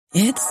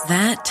It's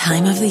that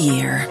time of the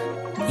year.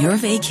 Your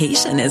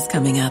vacation is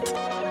coming up.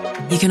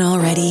 You can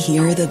already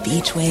hear the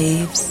beach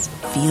waves,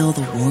 feel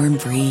the warm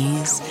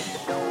breeze,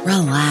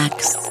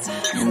 relax,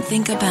 and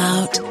think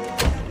about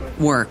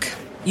work.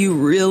 You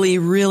really,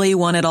 really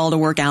want it all to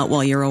work out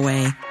while you're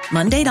away.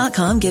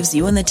 Monday.com gives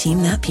you and the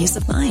team that peace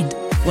of mind.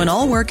 When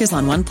all work is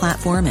on one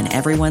platform and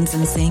everyone's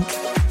in sync,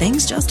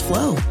 things just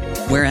flow.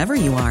 Wherever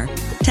you are,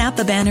 tap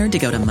the banner to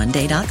go to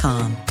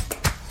Monday.com.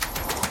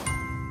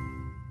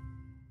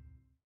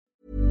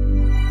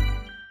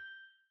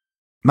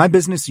 My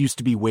business used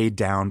to be weighed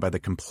down by the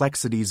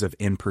complexities of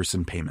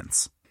in-person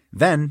payments.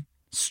 Then,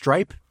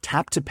 Stripe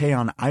Tap to Pay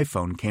on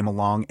iPhone came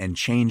along and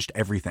changed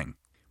everything.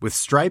 With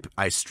Stripe,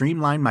 I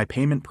streamlined my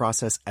payment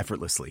process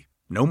effortlessly.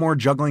 No more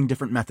juggling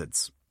different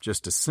methods.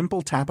 Just a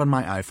simple tap on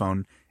my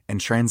iPhone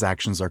and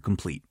transactions are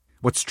complete.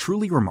 What's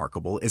truly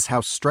remarkable is how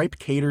Stripe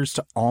caters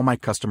to all my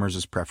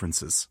customers'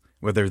 preferences.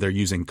 Whether they're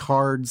using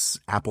cards,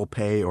 Apple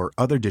Pay, or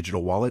other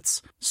digital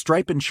wallets,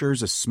 Stripe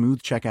ensures a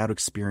smooth checkout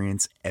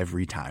experience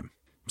every time.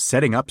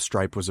 Setting up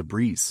Stripe was a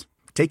breeze,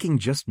 taking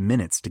just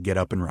minutes to get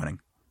up and running.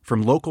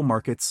 From local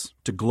markets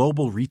to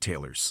global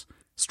retailers,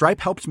 Stripe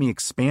helped me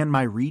expand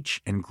my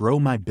reach and grow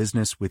my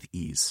business with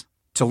ease.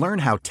 To learn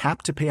how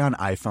Tap to Pay on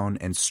iPhone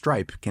and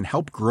Stripe can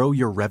help grow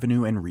your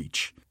revenue and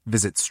reach,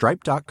 visit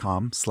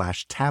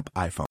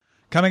stripe.com/tapiphone.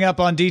 Coming up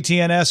on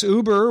DTNS,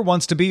 Uber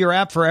wants to be your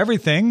app for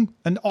everything,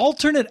 an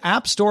alternate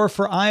app store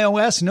for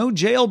iOS, no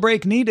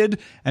jailbreak needed,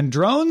 and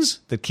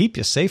drones that keep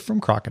you safe from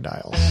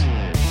crocodiles.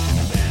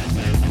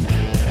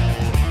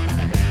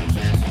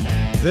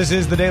 This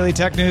is the Daily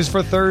Tech News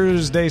for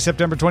Thursday,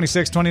 September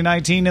 26,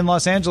 2019. In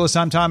Los Angeles,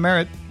 I'm Tom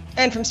Merritt.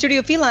 And from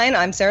Studio Feline,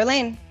 I'm Sarah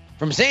Lane.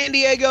 From San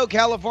Diego,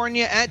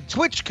 California at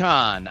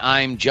TwitchCon,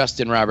 I'm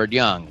Justin Robert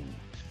Young.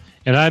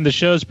 And I'm the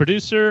show's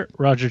producer,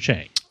 Roger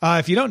Chang.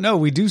 If you don't know,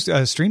 we do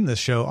stream this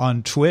show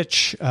on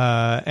Twitch,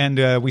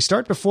 and we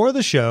start before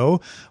the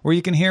show where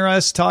you can hear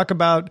us talk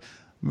about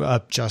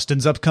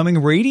Justin's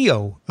upcoming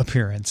radio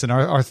appearance and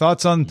our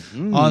thoughts on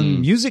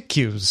music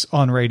cues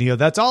on radio.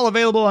 That's all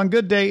available on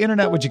Good Day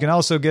Internet, which you can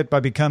also get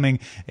by becoming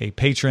a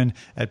patron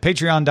at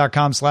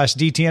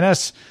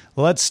patreon.com/DTNS.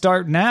 Let's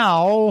start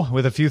now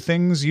with a few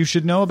things you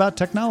should know about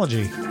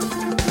technology.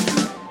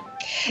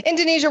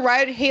 Indonesia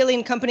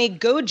ride-hailing company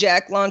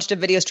Gojek launched a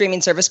video streaming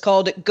service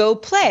called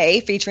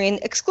GoPlay, featuring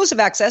exclusive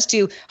access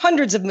to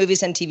hundreds of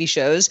movies and TV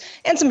shows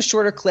and some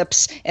shorter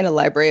clips in a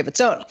library of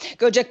its own.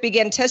 Gojek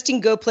began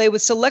testing GoPlay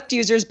with select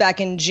users back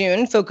in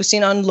June,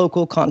 focusing on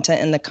local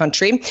content in the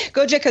country.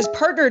 Gojek has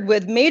partnered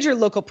with major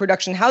local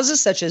production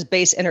houses such as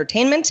Base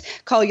Entertainment,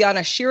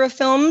 Kalyana Shira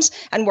Films,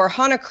 and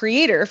Warhana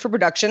Creator for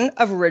production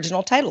of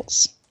original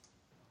titles.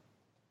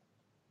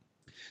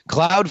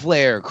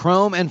 Cloudflare,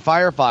 Chrome, and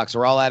Firefox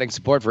are all adding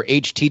support for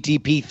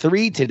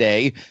HTTP3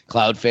 today.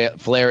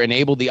 Cloudflare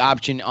enabled the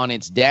option on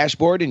its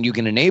dashboard, and you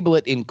can enable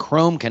it in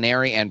Chrome,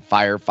 Canary, and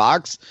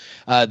Firefox.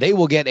 They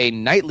will get a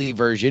nightly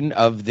version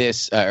of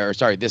this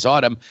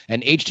autumn,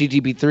 and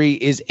HTTP3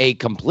 is a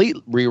complete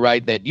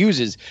rewrite that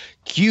uses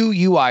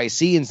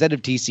QUIC instead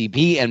of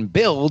TCP and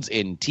builds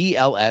in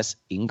TLS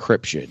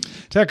encryption.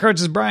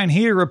 TechCrunch's Brian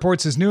Heater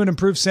reports his new and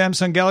improved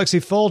Samsung Galaxy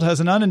Fold has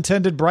an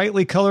unintended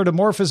brightly colored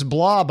amorphous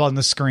blob on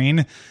the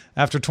screen.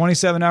 After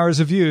 27 hours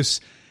of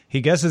use,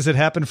 he guesses it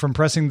happened from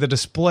pressing the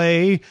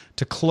display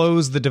to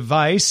close the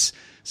device.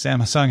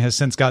 Samsung has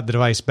since got the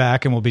device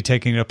back and will be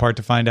taking it apart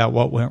to find out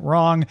what went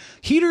wrong.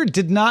 Heater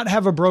did not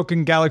have a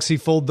broken Galaxy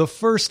Fold the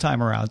first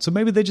time around, so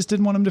maybe they just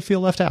didn't want him to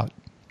feel left out.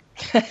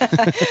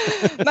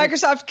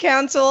 Microsoft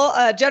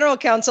General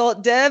Counsel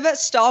Dev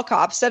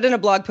Stalkop said in a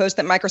blog post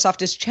that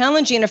Microsoft is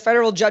challenging a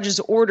federal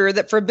judge's order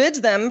that forbids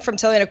them from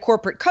telling a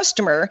corporate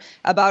customer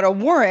about a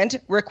warrant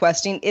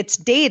requesting its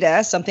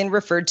data, something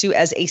referred to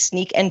as a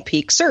sneak and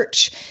peek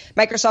search.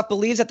 Microsoft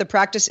believes that the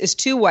practice is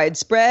too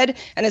widespread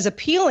and is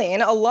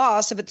appealing a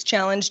loss of its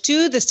challenge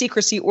to the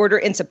secrecy order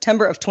in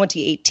September of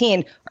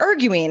 2018,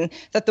 arguing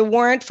that the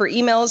warrant for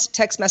emails,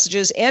 text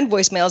messages, and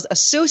voicemails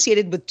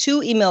associated with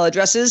two email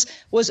addresses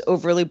was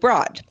overly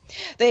broad.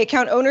 The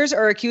account owners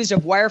are accused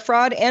of wire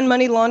fraud and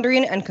money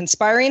laundering and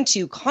conspiring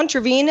to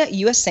contravene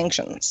U.S.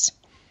 sanctions.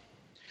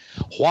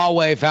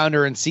 Huawei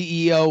founder and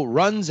CEO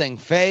Ren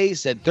Zhengfei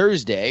said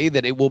Thursday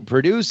that it will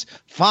produce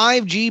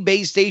 5G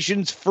base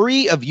stations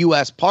free of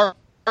U.S. parts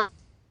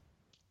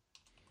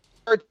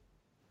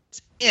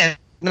and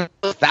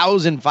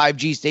 1,000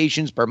 5G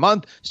stations per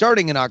month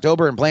starting in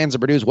October, and plans to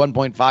produce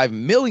 1.5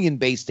 million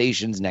base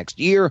stations next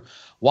year.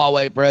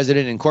 Huawei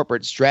president of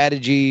corporate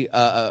strategy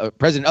Will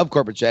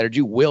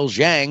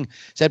Zhang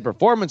said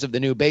performance of the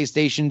new base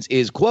stations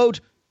is, quote,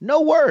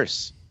 no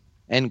worse,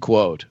 end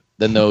quote,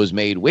 than those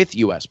made with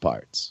U.S.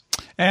 parts.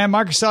 And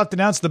Microsoft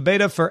announced the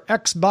beta for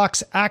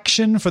Xbox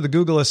Action for the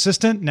Google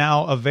Assistant,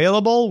 now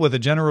available with a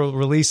general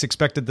release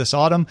expected this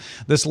autumn.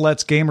 This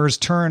lets gamers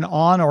turn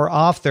on or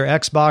off their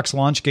Xbox,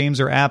 launch games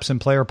or apps, and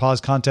play or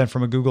pause content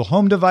from a Google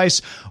Home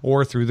device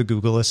or through the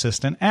Google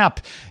Assistant app.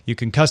 You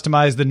can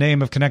customize the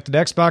name of connected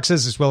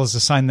Xboxes as well as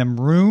assign them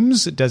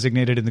rooms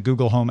designated in the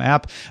Google Home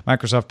app.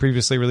 Microsoft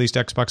previously released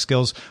Xbox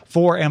skills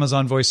for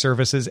Amazon Voice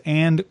Services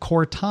and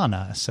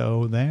Cortana.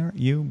 So there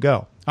you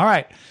go. All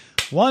right.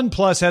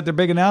 OnePlus had their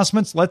big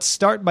announcements. Let's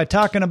start by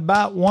talking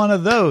about one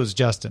of those,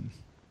 Justin.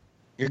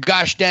 You're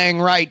gosh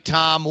dang right,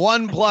 Tom.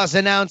 OnePlus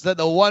announced that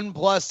the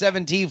OnePlus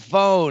 7T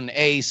phone,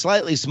 a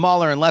slightly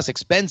smaller and less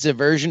expensive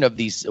version of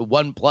the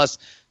OnePlus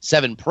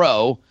 7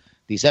 Pro,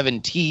 the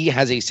 7T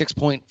has a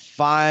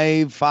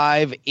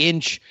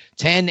 6.55-inch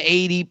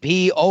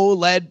 1080p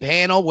OLED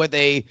panel with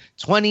a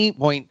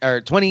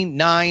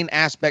 29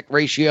 aspect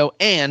ratio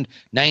and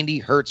 90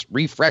 hertz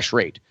refresh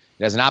rate.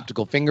 It has an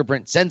optical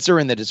fingerprint sensor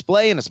in the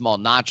display and a small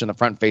notch on the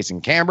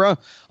front-facing camera.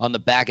 On the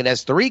back, it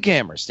has 3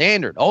 cameras,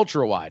 standard,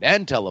 ultra-wide,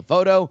 and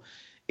telephoto.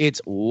 Its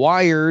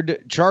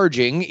wired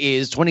charging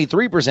is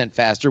 23%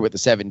 faster with the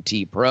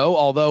 7T Pro,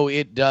 although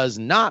it does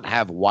not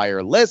have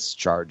wireless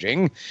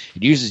charging.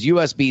 It uses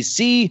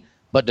USB-C,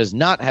 but does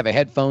not have a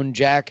headphone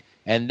jack,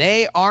 and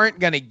they aren't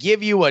going to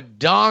give you a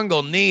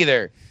dongle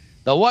neither.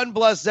 The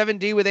OnePlus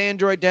 7T with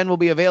Android 10 will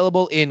be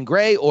available in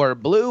gray or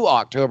blue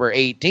October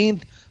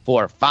 18th.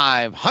 For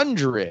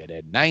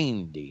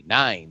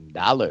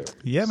 $599.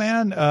 Yeah,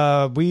 man.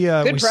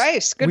 Good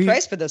price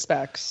for the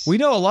specs. We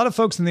know a lot of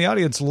folks in the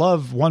audience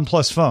love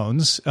OnePlus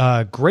phones.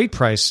 Great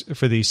price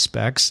for these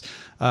specs.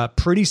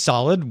 Pretty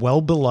solid, well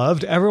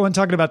beloved. Everyone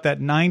talking about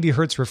that 90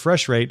 hertz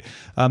refresh rate.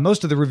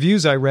 Most of the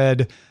reviews I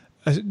read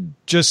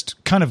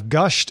just kind of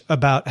gushed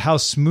about how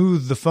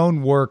smooth the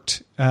phone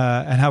worked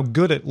and how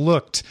good it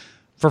looked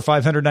for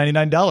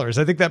 $599.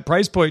 I think that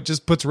price point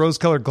just puts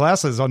rose-colored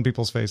glasses on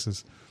people's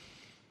faces.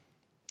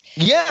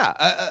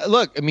 Yeah,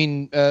 look, I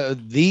mean,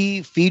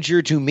 the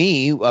feature to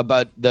me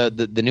about the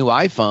new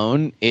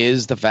iPhone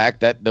is the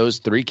fact that those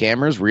 3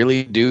 cameras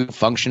really do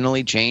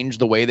functionally change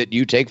the way that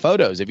you take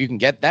photos. If you can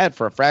get that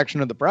for a fraction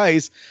of the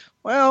price,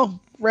 well,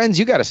 friends,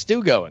 you got a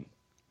stew going.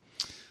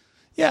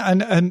 Yeah,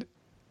 and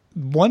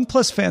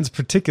OnePlus fans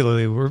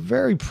particularly were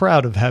very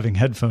proud of having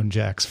headphone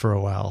jacks for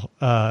a while.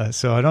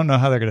 So I don't know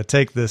how they're going to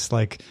take this.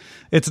 Like,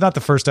 it's not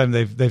the first time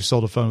they've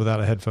sold a phone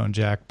without a headphone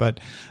jack, but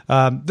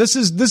this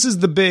is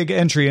the big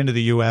entry into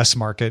the U.S.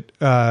 market.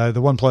 The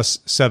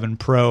OnePlus 7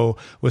 Pro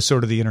was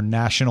sort of the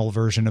international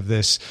version of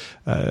this,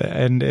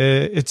 and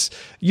it's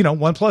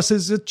OnePlus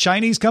is a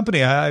Chinese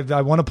company.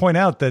 I want to point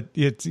out that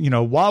it's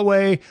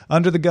Huawei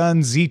under the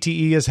gun,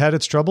 ZTE has had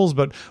its troubles,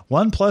 but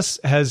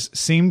OnePlus has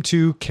seemed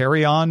to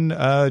carry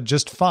on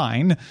just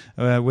fine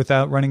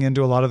without running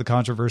into a lot of the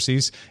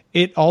controversies.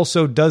 It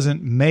also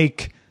doesn't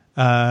make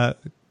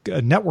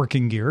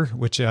networking gear,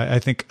 which I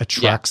think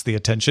attracts the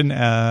attention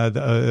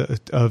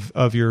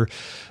of your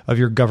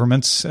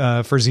governments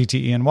for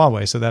ZTE and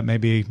Huawei. So that may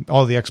be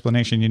all the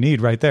explanation you need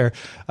right there.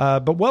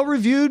 But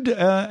well-reviewed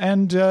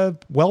and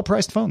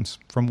well-priced phones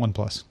from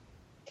OnePlus.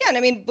 Yeah, and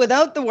I mean,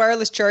 without the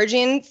wireless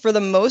charging, for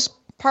the most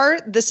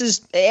part, this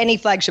is any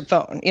flagship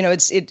phone.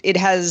 It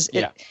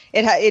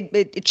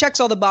checks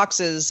all the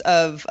boxes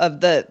of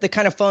the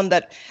kind of phone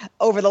that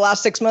over the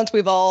last 6 months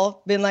we've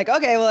all been like,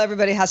 okay, well,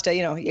 everybody has to,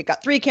 you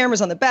got 3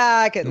 cameras on the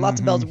back and lots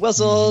of bells and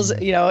whistles,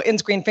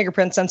 in-screen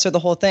fingerprint sensor, the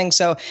whole thing.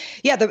 So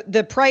yeah,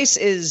 the price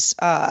is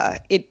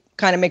it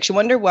kind of makes you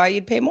wonder why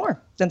you'd pay more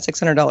than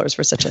 $600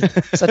 for such a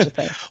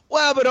thing.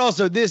 Well, but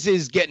also this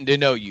is getting to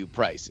know you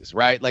prices,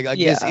 right? Like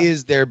This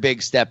is their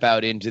big step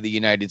out into the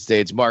United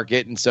States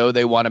market, and so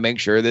they want to make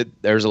sure that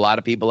there's a lot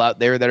of people out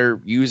there that are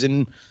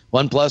using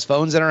OnePlus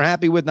phones and are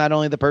happy with not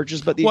only the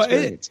purchase but the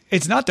experience.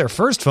 It's not their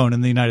first phone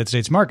in the United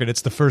States market;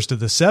 it's the first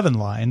of the 7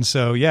 line.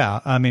 So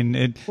yeah, I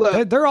mean,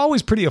 they're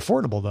always pretty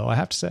affordable, though, I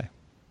have to say.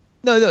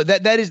 No,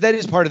 that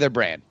is part of their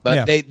brand,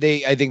 but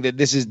they I think that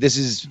this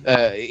is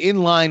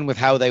in line with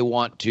how they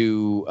want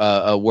to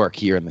work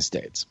here in the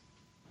States.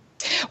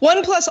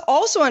 OnePlus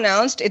also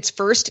announced its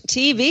first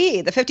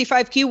TV. The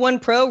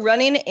 55Q1 Pro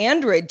running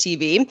Android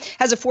TV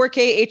has a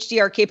 4K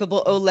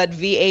HDR-capable OLED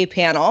VA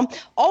panel,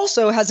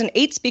 also has an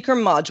 8-speaker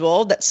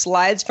module that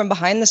slides from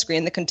behind the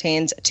screen that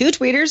contains 2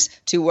 tweeters,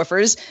 2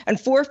 woofers, and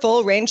 4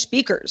 full-range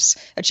speakers.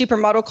 A cheaper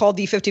model called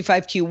the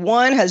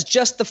 55Q1 has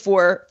just the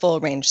 4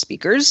 full-range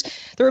speakers.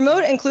 The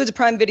remote includes a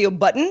Prime Video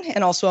button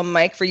and also a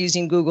mic for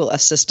using Google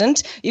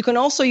Assistant. You can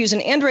also use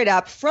an Android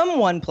app from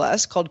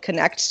OnePlus called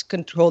Connect to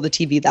control the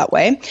TV that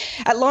way.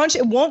 At launch,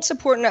 it won't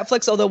support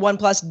Netflix, although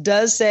OnePlus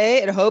does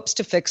say it hopes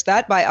to fix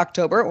that by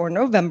October or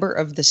November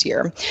of this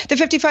year. The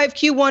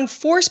 55Q1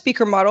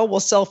 4-speaker model will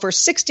sell for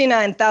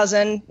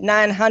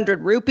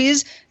 69,900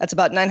 rupees. That's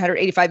about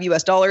 $985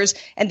 US.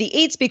 And the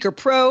 8-speaker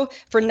Pro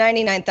for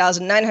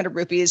 99,900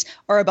 rupees,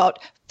 or about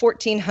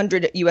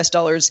 $1,400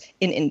 US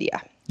in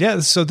India.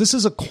 Yeah, so this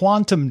is a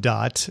quantum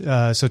dot,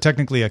 so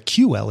technically a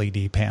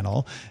QLED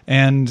panel,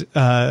 and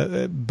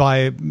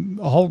by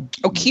all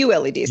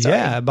QLED, sorry.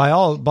 Yeah, by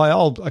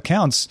all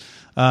accounts,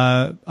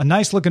 a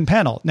nice looking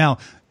panel. Now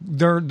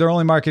they're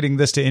only marketing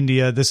this to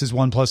India. This is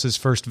OnePlus's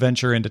first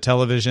venture into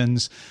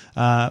televisions.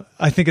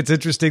 I think it's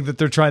interesting that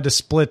they're trying to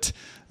split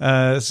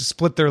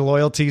their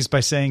loyalties by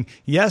saying,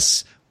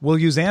 yes, we'll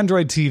use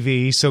Android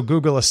TV, so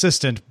Google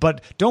Assistant,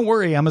 but don't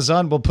worry,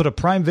 Amazon will put a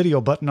Prime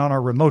Video button on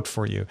our remote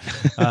for you.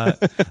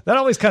 That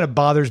always kind of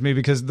bothers me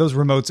because those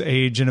remotes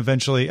age, and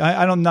eventually,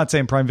 I'm not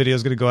saying Prime Video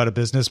is going to go out of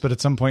business, but at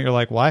some point you're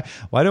like, why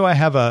do I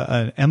have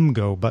an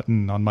MGO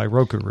button on my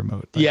Roku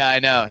remote? Like, yeah, I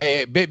know.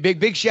 Hey,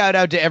 big shout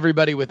out to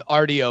everybody with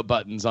RDO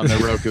buttons on their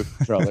Roku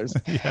controllers.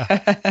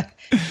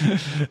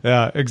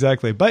 Yeah,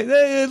 exactly. But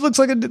it looks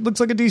like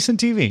a decent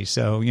TV.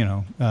 So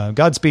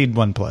Godspeed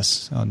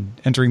OnePlus on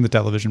entering the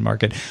television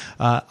market.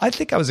 I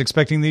think I was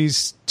expecting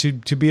these to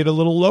be at a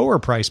little lower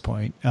price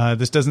point.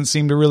 This doesn't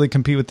seem to really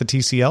compete with the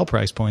TCL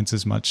price points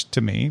as much to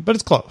me, but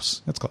it's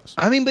close. It's close.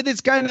 I mean, but it's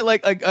kind of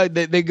like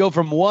they go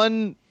from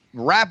one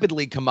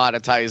rapidly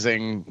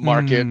commoditizing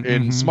market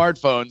in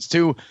smartphones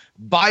to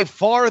by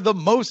far the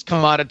most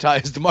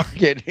commoditized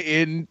market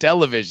in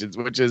televisions,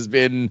 which has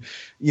been,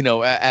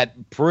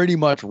 at pretty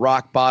much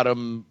rock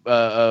bottom,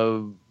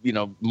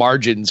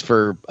 margins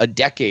for a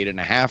decade and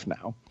a half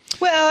now.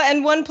 Well,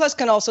 and OnePlus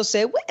can also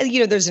say,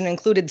 there's an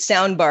included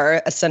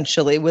soundbar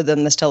essentially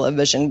within this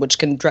television, which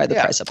can drive the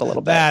price up a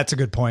little bit. That's a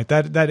good point.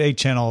 That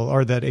 8-channel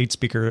or that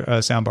 8-speaker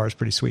soundbar is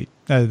pretty sweet.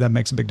 That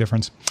makes a big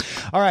difference.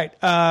 All right.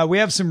 We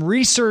have some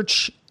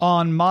research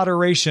on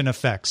moderation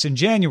effects. In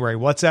January,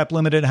 WhatsApp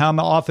limited how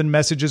often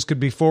messages could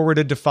be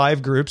forwarded to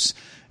 5 groups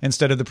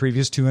instead of the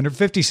previous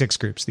 256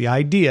 groups. The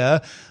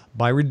idea,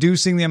 by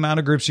reducing the amount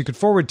of groups you could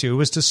forward to,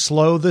 was to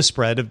slow the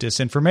spread of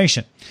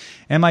disinformation.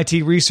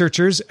 MIT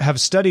researchers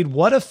have studied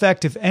what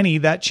effect, if any,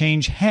 that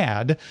change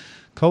had.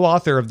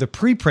 Co-author of the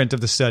preprint of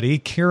the study,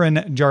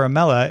 Kiran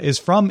Jaramella, is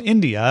from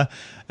India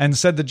and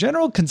said the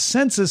general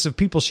consensus of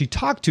people she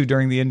talked to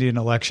during the Indian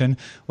election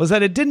was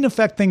that it didn't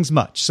affect things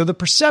much. So the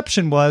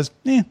perception was,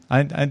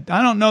 I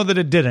don't know that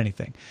it did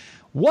anything.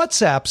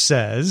 WhatsApp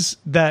says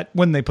that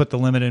when they put the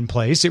limit in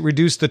place, it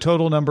reduced the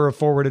total number of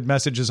forwarded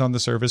messages on the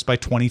service by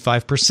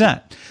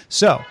 25%.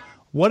 So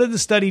what did the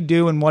study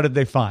do and what did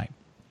they find?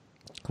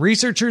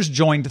 Researchers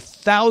joined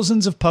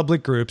thousands of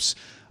public groups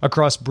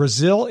across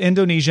Brazil,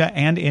 Indonesia,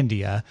 and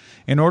India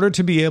in order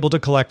to be able to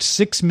collect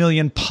 6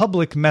 million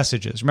public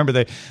messages.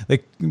 Remember,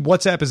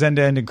 WhatsApp is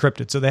end-to-end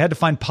encrypted, so they had to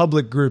find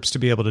public groups to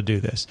be able to do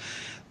this.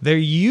 They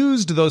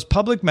used those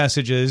public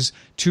messages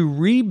to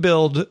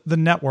rebuild the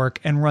network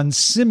and run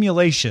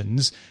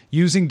simulations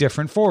using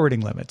different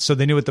forwarding limits. So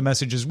they knew what the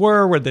messages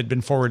were, where they'd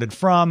been forwarded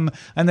from,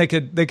 and they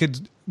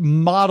could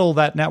model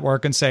that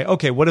network and say,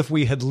 okay, what if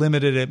we had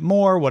limited it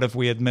more? What if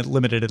we had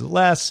limited it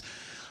less?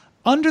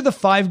 Under the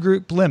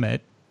 5-group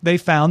limit, they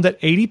found that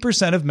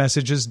 80% of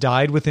messages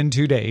died within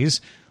 2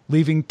 days,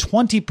 leaving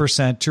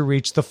 20% to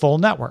reach the full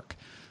network.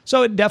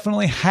 So it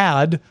definitely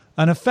had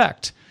an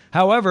effect.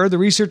 However, the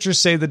researchers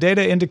say the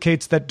data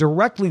indicates that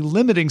directly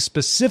limiting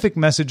specific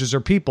messages or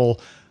people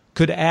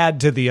could add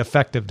to the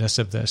effectiveness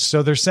of this.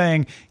 So they're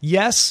saying,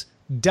 yes,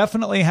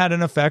 definitely had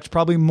an effect,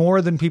 probably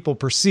more than people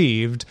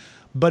perceived.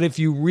 But if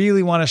you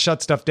really want to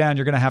shut stuff down,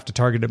 you're going to have to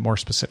target it more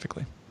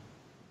specifically.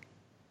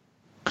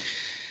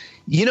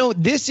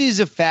 This is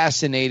a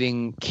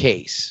fascinating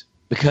case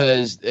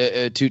because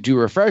to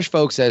refresh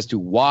folks as to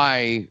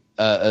why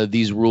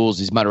these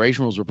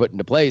moderation rules were put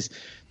into place,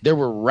 there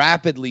were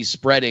rapidly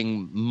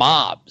spreading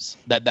mobs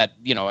that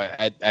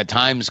at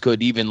times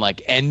could even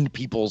end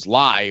people's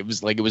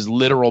lives. Like it was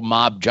literal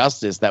mob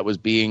justice that was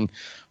being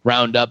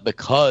round up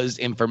because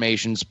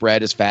information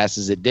spread as fast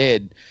as it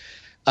did.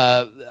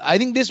 I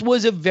think this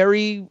was a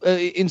very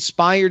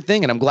inspired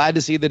thing, and I'm glad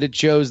to see that it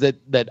shows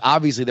that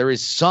obviously there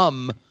is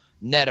some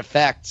net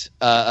effect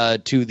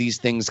to these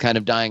things kind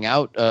of dying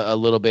out a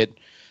little bit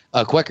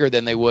quicker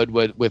than they would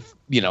with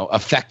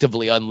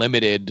effectively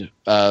unlimited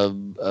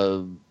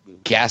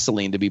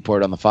gasoline to be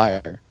poured on the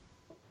fire.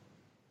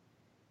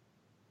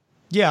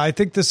 Yeah, I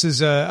think this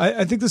is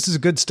a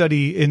good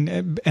study,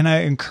 and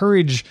I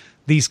encourage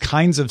these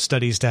kinds of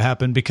studies to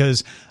happen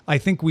because I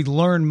think we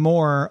learn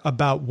more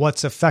about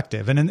what's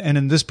effective. And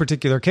in this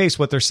particular case,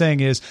 what they're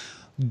saying is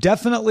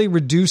definitely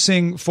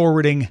reducing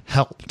forwarding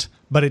helped,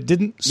 but it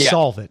didn't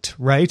solve it,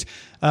 right?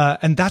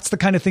 And that's the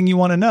kind of thing you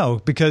want to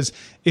know, because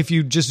if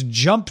you just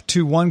jump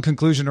to one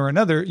conclusion or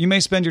another, you may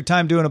spend your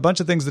time doing a bunch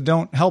of things that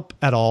don't help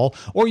at all,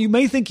 or you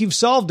may think you've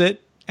solved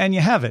it and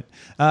you haven't.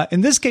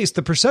 In this case,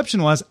 the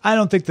perception was, I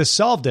don't think this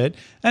solved it.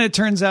 And it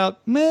turns out,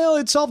 well,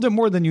 it solved it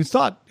more than you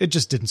thought. It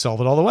just didn't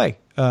solve it all the way.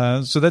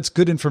 So that's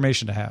good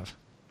information to have.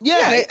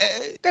 Yeah,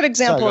 good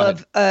example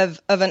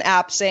of an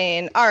app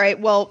saying, all right,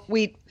 well,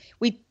 we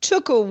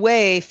took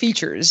away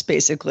features,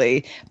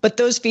 basically, but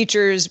those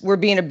features were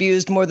being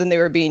abused more than they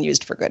were being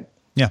used for good.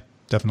 Yeah,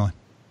 definitely.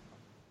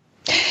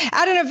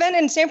 At an event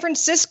in San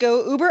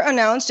Francisco, Uber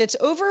announced it's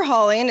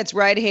overhauling its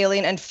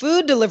ride-hailing and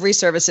food delivery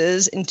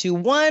services into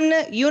one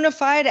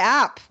unified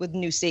app with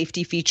new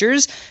safety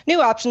features,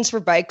 new options for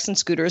bikes and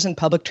scooters and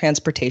public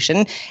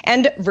transportation,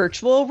 and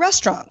virtual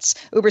restaurants.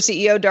 Uber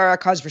CEO Dara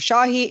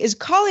Khosrowshahi is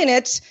calling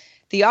it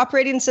the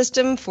operating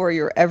system for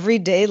your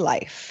everyday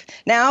life.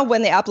 Now,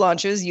 when the app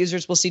launches,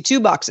 users will see two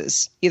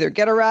boxes, either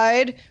get a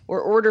ride or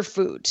order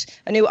food.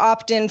 A new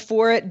opt-in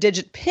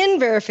 4-digit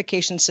PIN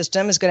verification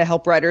system is going to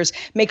help riders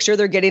make sure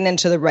they're getting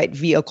into the right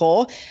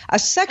vehicle. A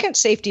second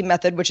safety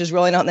method, which is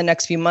rolling out in the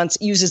next few months,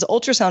 uses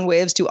ultrasound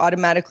waves to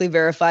automatically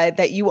verify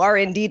that you are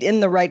indeed in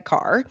the right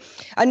car.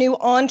 A new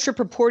on-trip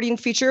reporting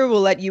feature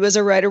will let you as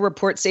a rider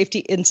report safety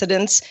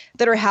incidents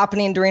that are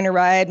happening during a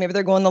ride. Maybe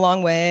they're going the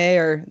long way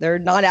or they're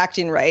not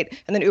acting right.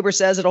 And then Uber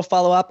says it'll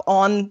follow up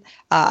on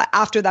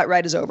after that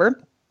ride is over.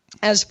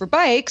 As for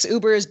bikes,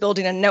 Uber is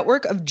building a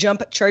network of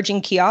jump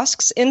charging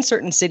kiosks in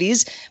certain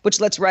cities, which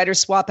lets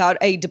riders swap out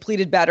a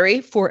depleted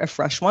battery for a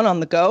fresh one on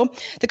the go.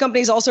 The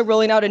company is also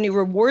rolling out a new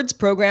rewards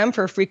program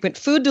for frequent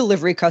food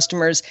delivery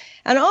customers.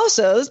 And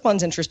also, this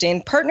one's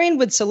interesting, partnering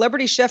with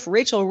celebrity chef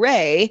Rachel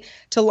Ray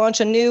to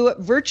launch a new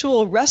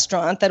virtual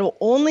restaurant that will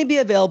only be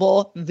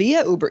available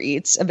via Uber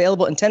Eats,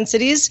 available in 10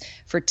 cities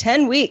for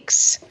 10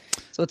 weeks.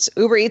 So it's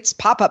Uber Eats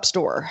pop-up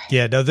store.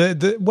 Yeah, no,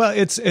 well,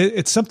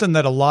 it's something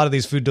that a lot of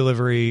these food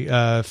delivery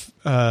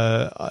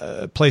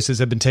places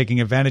have been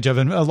taking advantage of,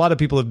 and a lot of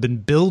people have been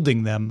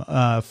building them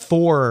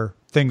for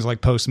things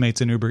like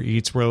Postmates and Uber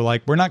Eats, where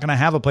we're not going to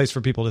have a place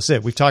for people to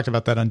sit. We've talked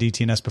about that on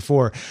DTNS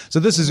before. So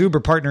this is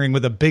Uber partnering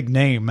with a big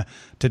name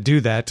to do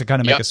that, to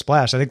kind of make a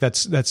splash. I think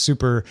that's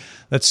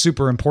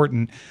super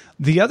important.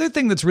 The other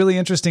thing that's really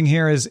interesting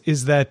here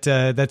is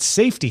that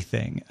safety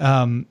thing.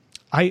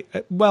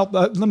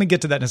 Let me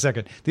get to that in a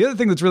second. The other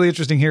thing that's really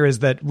interesting here is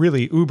that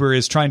really Uber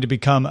is trying to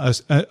become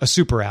a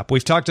super app.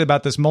 We've talked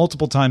about this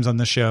multiple times on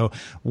the show.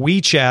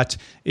 WeChat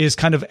is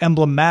kind of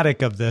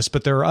emblematic of this,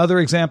 but there are other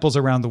examples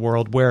around the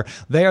world where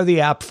they are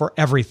the app for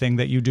everything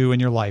that you do in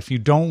your life. You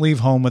don't leave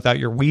home without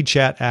your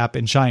WeChat app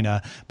in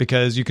China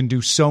because you can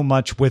do so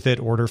much with it,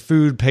 order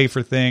food, pay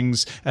for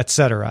things,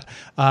 etc.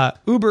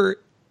 Uber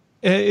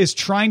is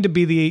trying to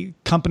be the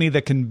company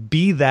that can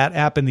be that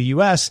app in the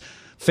US.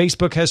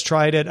 Facebook has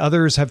tried it.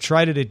 Others have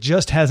tried it. It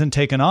just hasn't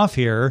taken off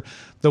here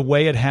the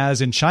way it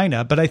has in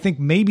China. But I think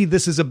maybe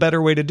this is a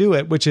better way to do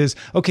it, which is,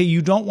 okay,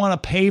 you don't want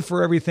to pay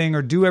for everything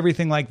or do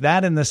everything like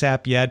that in this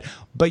app yet,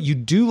 but you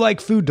do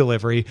like food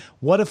delivery.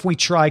 What if we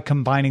try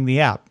combining the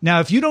app?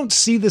 Now, if you don't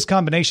see this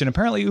combination,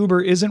 apparently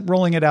Uber isn't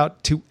rolling it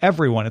out to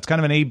everyone. It's kind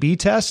of an A/B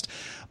test.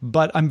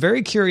 But I'm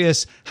very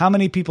curious how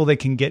many people they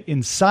can get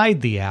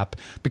inside the app,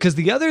 because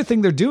the other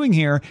thing they're doing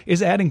here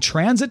is adding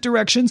transit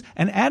directions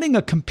and adding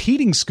a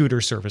competing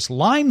scooter service.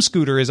 Lime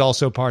Scooter is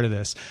also part of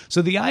this.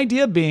 So the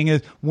idea being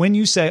is when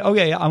you say,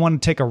 okay, I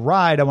want to take a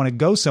ride, I want to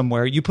go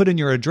somewhere, you put in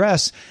your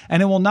address,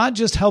 and it will not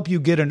just help you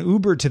get an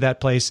Uber to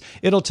that place.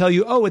 It'll tell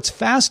you, oh, it's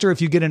faster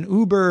if you get an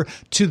Uber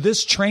to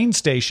this train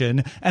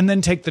station and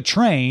then take the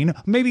train,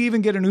 maybe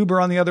even get an Uber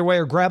on the other way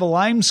or grab a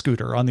Lime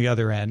Scooter on the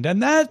other end.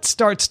 And that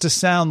starts to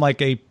sound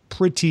like a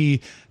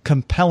pretty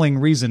compelling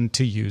reason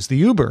to use the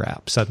Uber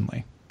app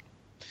suddenly.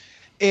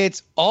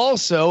 It's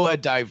also a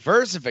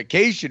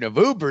diversification of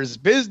Uber's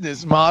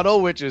business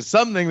model, which is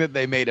something that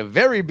they made a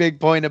very big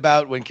point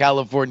about when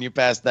California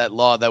passed that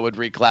law that would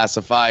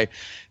reclassify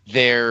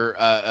their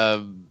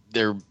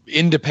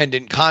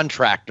independent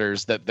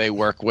contractors that they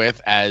work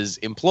with as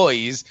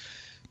employees.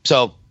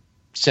 So,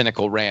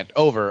 cynical rant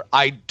over.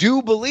 I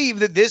do believe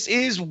that this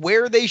is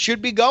where they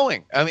should be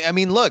going. I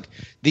mean, look,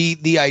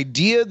 the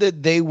idea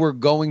that they were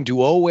going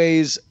to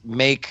always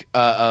make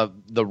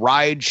the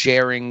ride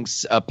sharing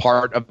a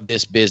part of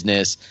this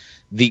business,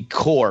 the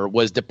core,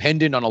 was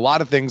dependent on a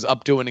lot of things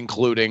up to and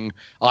including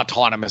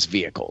autonomous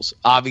vehicles.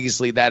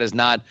 Obviously, that has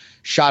not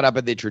shot up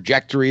at the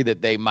trajectory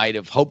that they might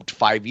have hoped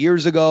 5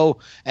 years ago.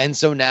 And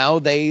so now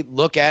they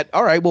look at,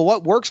 all right, well,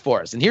 what works for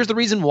us? And here's the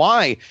reason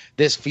why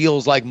this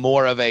feels like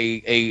more of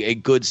a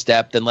good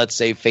step than, let's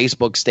say,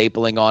 Facebook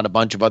stapling on a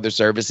bunch of other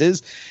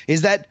services,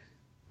 is that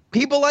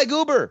people like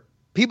Uber.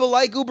 People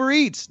like Uber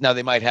Eats. Now,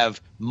 they might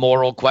have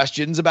moral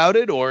questions about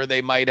it, or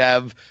they might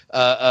have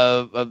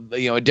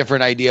a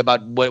different idea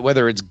about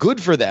whether it's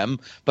good for them.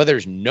 But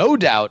there's no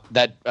doubt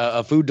that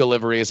a food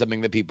delivery is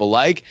something that people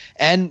like,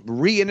 and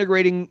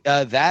reintegrating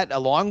that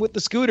along with the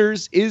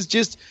scooters is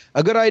just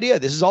a good idea.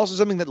 This is also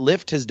something that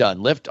Lyft has done.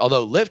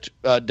 Although Lyft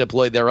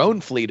deployed their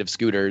own fleet of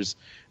scooters,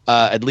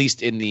 at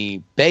least in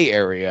the Bay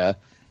Area,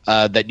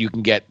 that you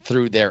can get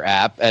through their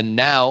app, and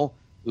now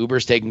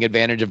Uber's taking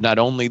advantage of not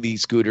only the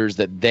scooters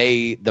that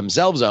they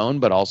themselves own,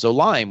 but also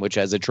Lime, which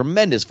has a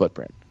tremendous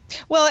footprint.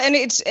 Well, and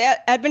it's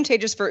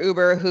advantageous for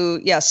Uber,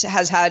 who, yes,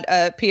 has had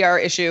a PR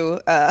issue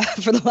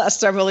for the last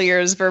several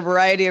years for a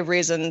variety of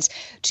reasons,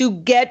 to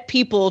get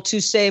people to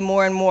say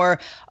more and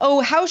more,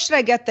 oh, how should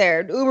I get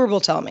there? Uber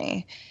will tell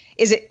me.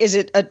 Is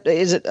it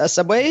a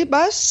subway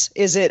bus?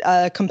 Is it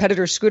a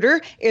competitor scooter?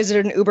 Is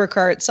it an Uber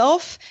car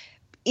itself?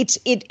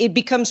 it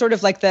becomes sort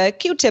of like the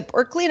Q-tip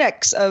or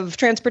Kleenex of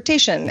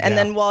transportation. And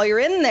then while you're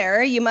in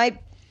there, you might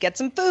get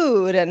some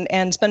food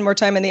and spend more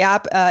time in the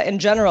app in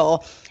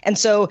general. And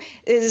so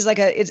it is like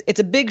it's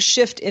a big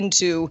shift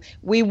into,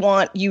 we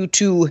want you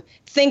to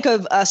think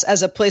of us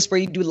as a place where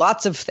you do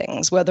lots of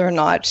things, whether or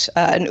not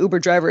an Uber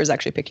driver is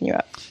actually picking you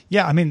up.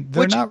 Yeah, I mean,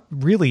 they're not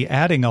really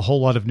adding a whole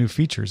lot of new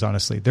features,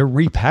 honestly. They're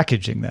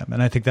repackaging them,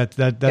 and I think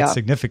that's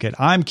significant.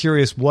 I'm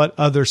curious what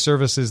other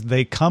services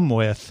they come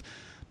with.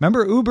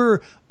 Remember,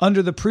 Uber,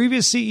 under the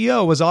previous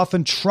CEO, was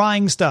often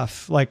trying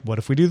stuff like, what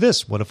if we do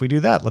this? What if we do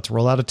that? Let's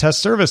roll out a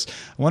test service.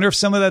 I wonder if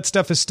some of that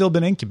stuff has still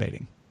been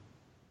incubating.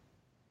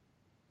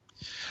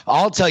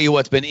 I'll tell you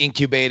what's been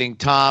incubating,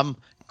 Tom.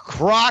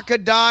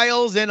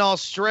 Crocodiles in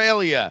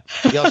Australia.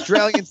 The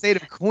Australian state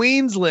of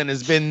Queensland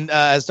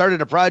has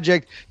started a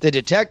project to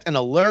detect and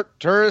alert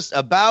tourists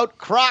about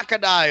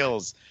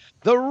crocodiles.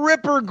 The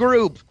Ripper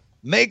Group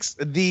makes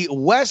the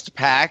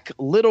Westpac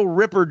Little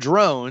Ripper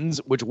drones,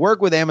 which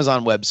work with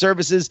Amazon Web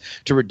Services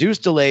to reduce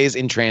delays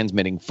in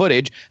transmitting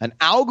footage. An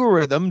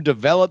algorithm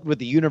developed with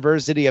the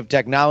University of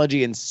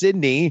Technology in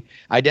Sydney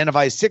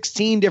identifies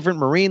 16 different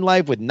marine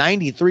life with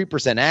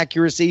 93%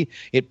 accuracy.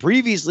 It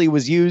previously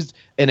was used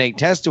in a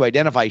test to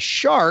identify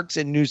sharks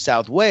in New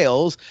South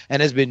Wales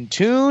and has been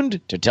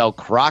tuned to tell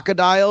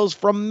crocodiles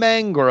from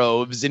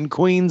mangroves in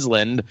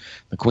Queensland.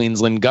 The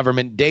Queensland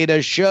government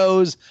data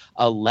shows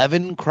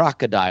 11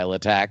 crocodile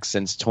attacks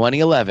since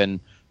 2011,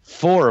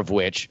 4 of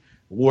which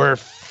were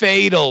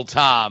fatal,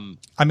 Tom.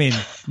 I mean,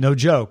 no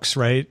jokes,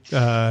 right?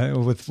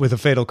 With a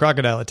fatal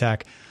crocodile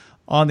attack.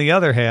 On the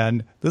other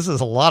hand, this is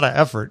a lot of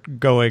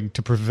effort going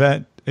to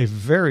prevent a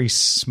very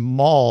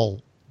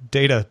small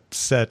data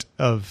set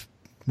of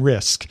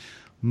risk.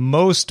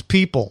 Most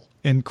people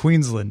in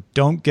Queensland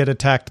don't get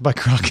attacked by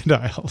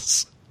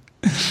crocodiles.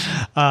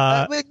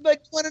 But you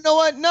want to know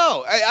what?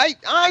 No,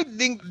 I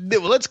think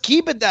let's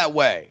keep it that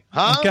way,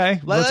 huh?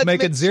 Okay, let's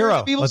make it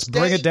zero. Sure let's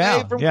bring it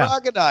down from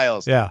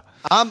crocodiles. Yeah,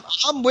 I'm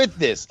with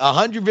this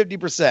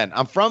 150%.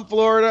 I'm from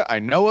Florida. I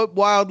know what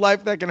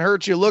wildlife that can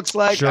hurt you looks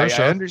like. Sure. I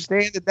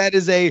understand that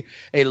is a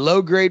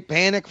low grade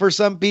panic for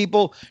some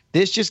people.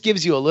 This just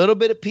gives you a little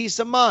bit of peace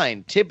of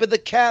mind. Tip of the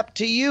cap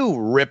to you,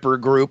 Ripper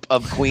Group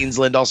of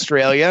Queensland,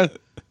 Australia.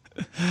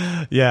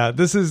 Yeah,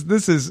 this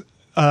is.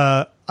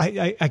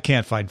 I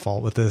can't find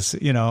fault with this.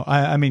 You know,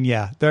 I mean,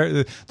 yeah,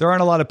 there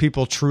aren't a lot of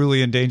people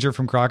truly in danger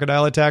from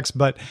crocodile attacks,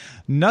 but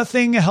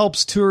nothing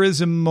helps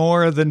tourism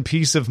more than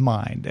peace of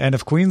mind. And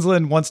if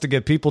Queensland wants to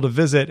get people to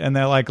visit and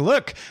they're like,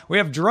 look, we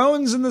have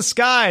drones in the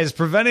skies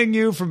preventing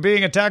you from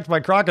being attacked by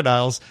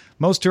crocodiles,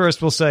 most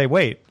tourists will say,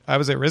 wait, I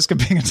was at risk of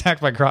being attacked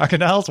by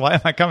crocodiles? Why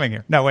am I coming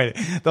here? No, wait.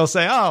 They'll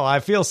say, oh,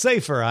 I feel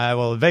safer. I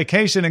will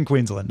vacation in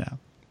Queensland now.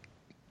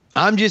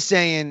 I'm just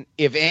saying,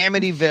 if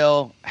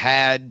Amityville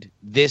had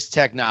this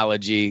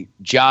technology,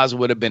 Jaws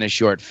would have been a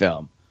short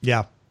film.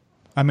 Yeah.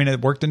 I mean,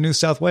 it worked in New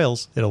South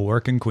Wales. It'll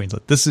work in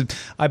Queensland. This is,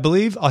 I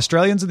believe,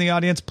 Australians in the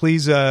audience,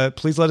 please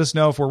let us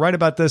know if we're right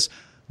about this.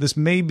 This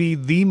may be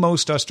the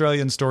most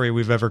Australian story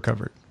we've ever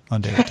covered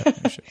on Daily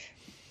Tech News Show.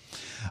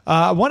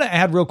 I want to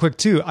add real quick,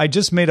 too. I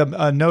just made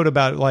a note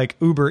about like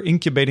Uber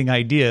incubating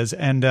ideas,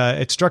 and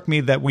it struck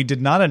me that we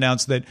did not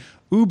announce that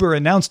Uber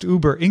announced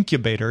Uber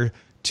Incubator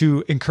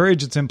to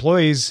encourage its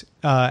employees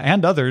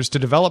and others to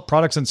develop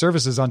products and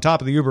services on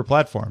top of the Uber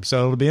platform.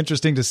 So it'll be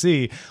interesting to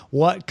see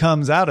what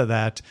comes out of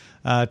that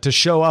to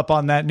show up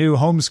on that new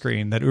home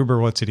screen that Uber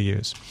wants you to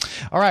use.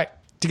 All right.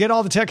 To get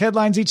all the tech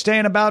headlines each day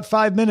in about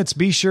 5 minutes,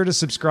 be sure to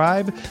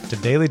subscribe to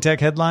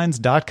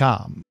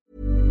dailytechheadlines.com.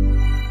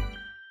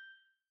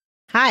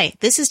 Hi,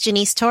 this is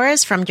Janice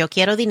Torres from Yo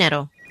Quiero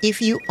Dinero.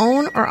 If you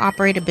own or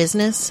operate a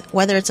business,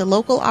 whether it's a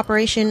local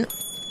operation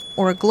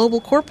or a global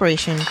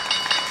corporation,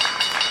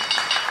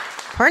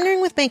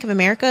 partnering with Bank of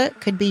America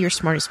could be your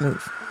smartest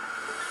move.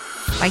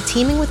 By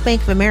teaming with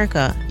Bank of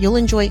America, you'll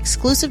enjoy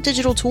exclusive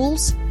digital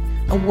tools,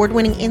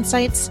 award-winning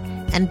insights,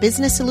 and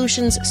business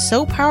solutions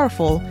so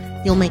powerful,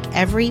 you'll make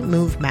every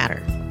move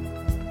matter.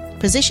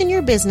 Position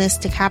your business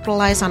to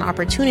capitalize on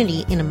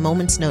opportunity in a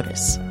moment's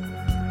notice.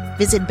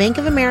 Visit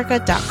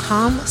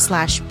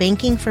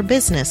bankofamerica.com/banking for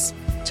business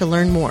to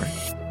learn more.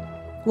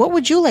 What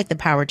would you like the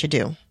power to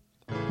do?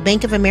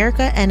 Bank of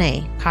America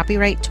N.A.,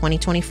 copyright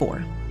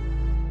 2024.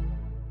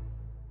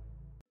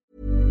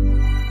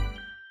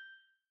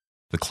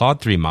 The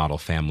Claude 3 model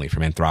family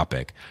from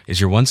Anthropic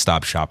is your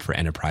one-stop shop for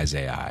enterprise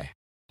AI.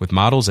 With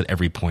models at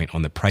every point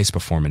on the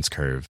price-performance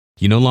curve,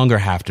 you no longer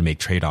have to make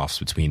trade-offs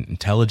between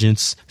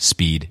intelligence,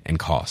 speed, and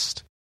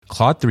cost.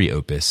 Claude 3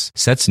 Opus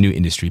sets new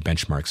industry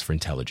benchmarks for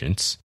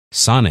intelligence,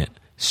 Sonnet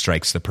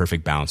strikes the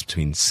perfect balance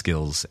between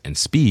skills and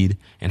speed,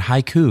 and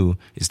Haiku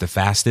is the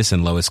fastest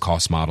and lowest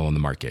cost model on the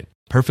market,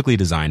 perfectly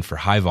designed for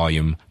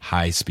high-volume,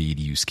 high-speed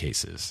use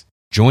cases.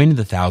 Join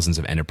the thousands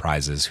of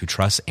enterprises who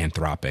trust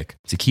Anthropic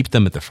to keep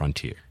them at the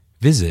frontier.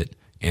 Visit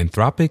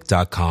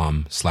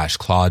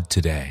anthropic.com/Claude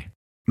today.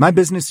 My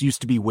business used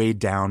to be weighed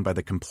down by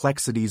the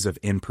complexities of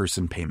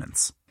in-person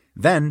payments.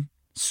 Then,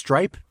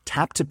 Stripe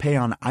Tap to Pay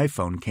on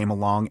iPhone came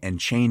along and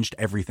changed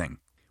everything.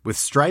 With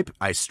Stripe,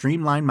 I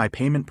streamline my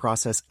payment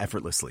process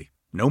effortlessly.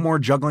 No more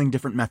juggling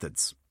different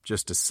methods.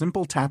 Just a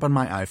simple tap on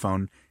my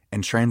iPhone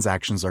and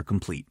transactions are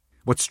complete.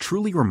 What's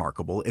truly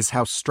remarkable is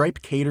how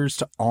Stripe caters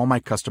to all my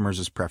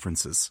customers'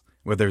 preferences.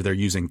 Whether they're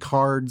using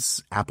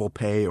cards, Apple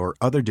Pay, or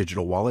other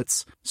digital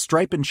wallets,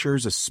 Stripe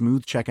ensures a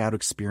smooth checkout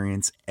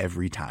experience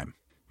every time.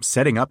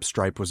 Setting up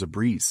Stripe was a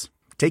breeze,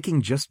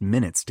 taking just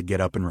minutes to get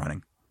up and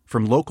running.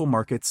 From local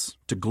markets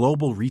to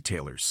global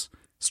retailers,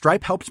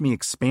 Stripe helped me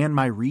expand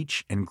my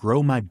reach and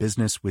grow my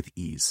business with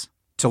ease.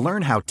 To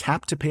learn how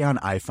Tap to Pay on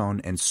iPhone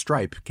and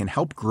Stripe can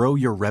help grow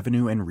your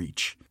revenue and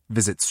reach,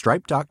 visit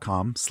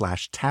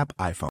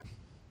stripe.com/tapiphone.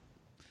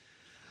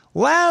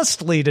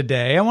 Lastly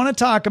today, I want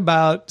to talk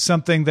about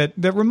something that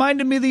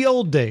reminded me of the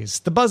old days,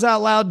 the Buzz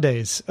Out Loud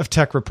days of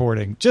tech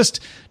reporting.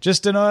 Just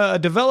a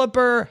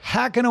developer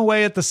hacking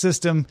away at the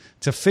system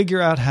to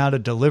figure out how to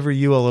deliver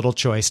you a little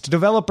choice.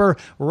 Developer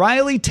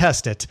Riley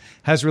Testit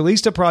has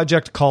released a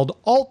project called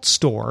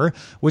AltStore,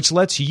 which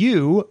lets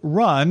you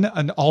run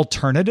an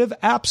alternative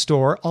app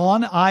store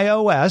on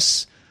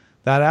iOS.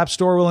 That app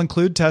store will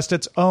include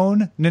Testit's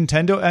own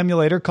Nintendo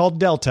emulator called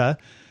Delta.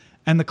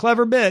 And the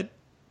clever bit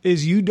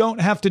is you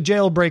don't have to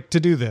jailbreak to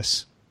do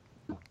this.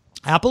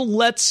 Apple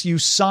lets you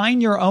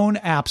sign your own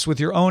apps with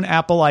your own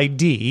Apple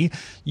ID.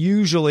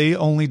 Usually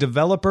only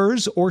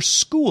developers or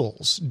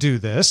schools do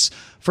this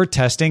for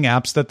testing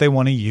apps that they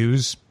want to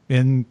use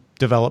in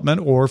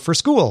development or for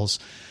schools.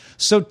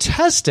 So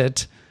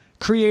Testit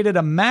created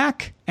a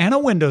Mac and a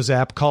Windows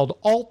app called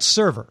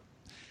AltServer.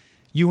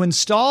 You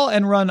install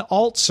and run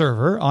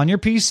AltServer on your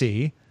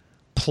PC,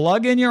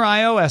 plug in your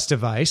iOS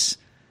device,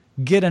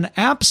 get an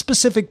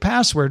app-specific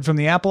password from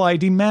the Apple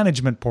ID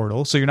management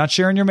portal, so you're not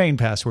sharing your main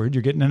password.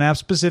 You're getting an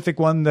app-specific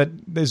one that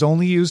is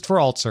only used for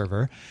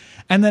AltServer.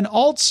 And then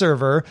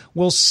AltServer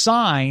will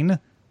sign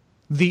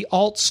the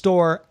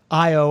AltStore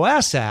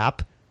iOS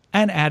app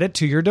and add it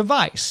to your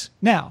device.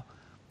 Now,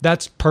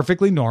 that's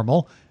perfectly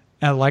normal.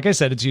 And like I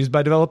said, it's used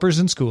by developers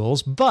in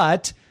schools,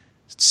 but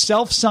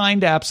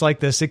self-signed apps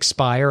like this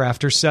expire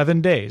after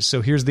 7 days.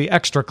 So here's the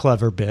extra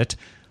clever bit.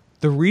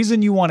 The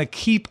reason you want to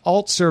keep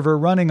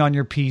AltServer running on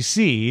your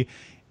PC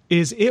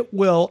is it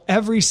will,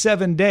 every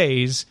 7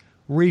 days,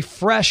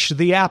 refresh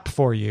the app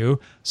for you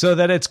so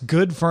that it's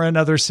good for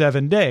another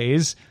 7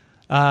 days,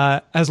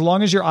 as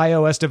long as your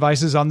iOS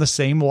device is on the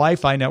same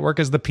Wi-Fi network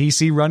as the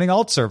PC running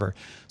AltServer.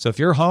 So if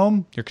you're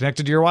home, you're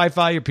connected to your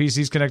Wi-Fi, your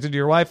PC's connected to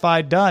your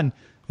Wi-Fi, done.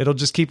 It'll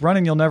just keep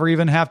running. You'll never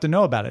even have to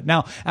know about it.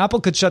 Now,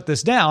 Apple could shut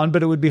this down,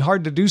 but it would be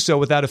hard to do so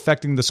without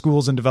affecting the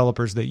schools and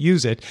developers that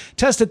use it.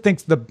 Testit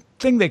thinks the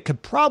thing they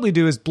could probably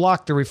do is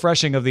block the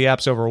refreshing of the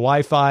apps over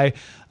Wi-Fi.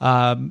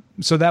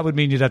 So that would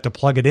mean you'd have to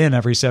plug it in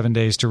every 7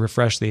 days to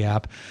refresh the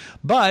app.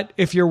 But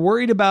if you're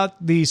worried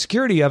about the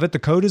security of it, the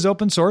code is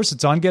open source.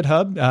 It's on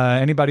GitHub.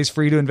 Anybody's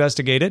free to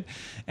investigate it.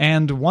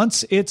 And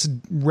once it's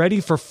ready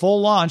for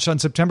full launch on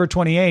September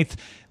 28th,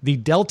 the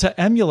Delta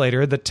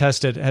emulator that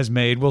Testit has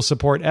made will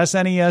support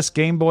SNES,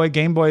 Game Boy,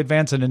 Game Boy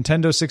Advance, and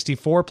Nintendo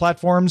 64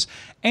 platforms.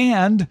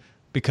 And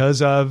because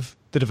of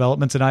the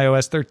developments in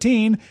iOS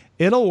 13,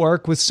 it'll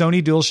work with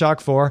Sony DualShock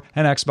 4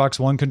 and Xbox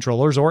One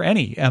controllers or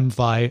any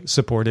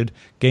MFi-supported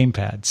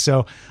gamepad.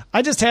 So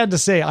I just had to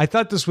say, I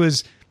thought this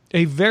was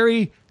a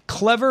very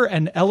clever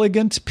and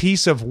elegant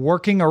piece of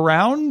working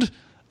around.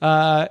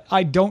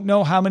 I don't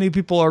know how many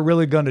people are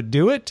really going to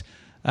do it.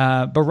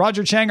 But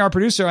Roger Chang, our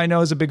producer, I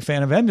know is a big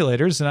fan of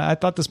emulators, and I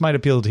thought this might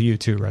appeal to you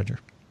too, Roger.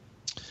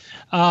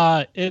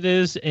 It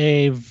is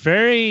a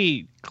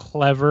very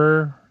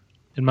clever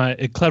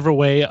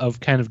way of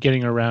kind of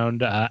getting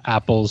around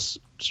Apple's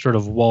sort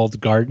of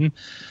walled garden.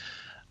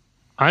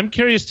 I'm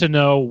curious to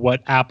know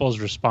what Apple's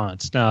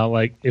response. Now,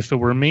 like if it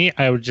were me,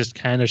 I would just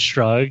kind of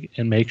shrug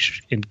and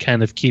and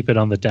kind of keep it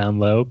on the down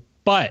low.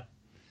 But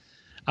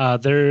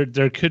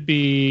there could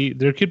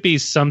be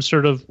some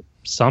sort of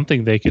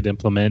something they could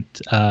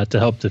implement to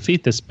help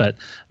defeat this. But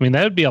I mean,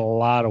 that would be a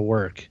lot of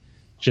work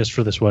just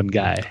for this one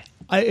guy.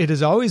 It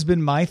has always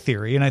been my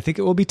theory, and I think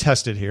it will be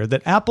tested here,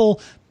 that Apple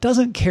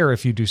doesn't care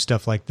if you do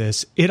stuff like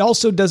this. It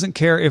also doesn't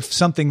care if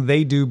something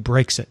they do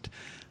breaks it.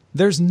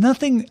 There's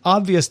nothing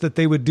obvious that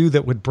they would do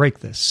that would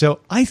break this.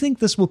 So I think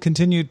this will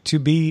continue to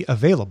be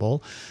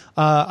available.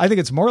 I think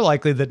it's more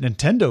likely that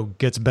Nintendo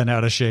gets bent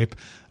out of shape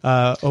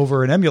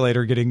over an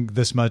emulator getting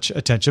this much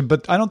attention.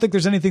 But I don't think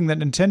there's anything that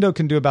Nintendo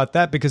can do about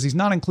that because he's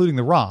not including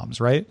the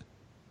ROMs, right?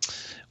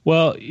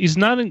 Well, he's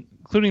not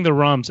including the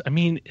ROMs. I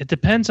mean, it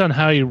depends on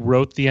how you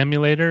wrote the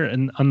emulator,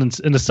 and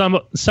in some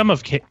of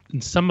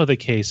the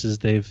cases,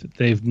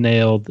 they've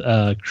nailed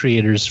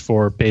creators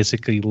for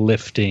basically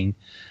lifting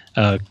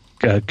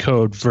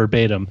code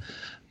verbatim.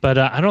 But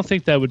I don't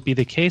think that would be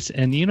the case.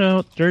 And, you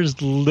know,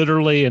 there's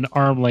literally an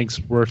arm length's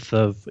worth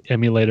of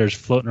emulators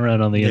floating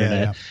around on the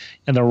internet. Yeah.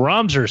 And the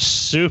ROMs are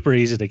super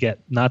easy to get.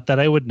 Not that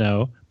I would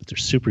know, but they're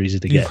super easy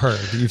to get.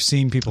 You've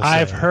seen people say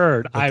I've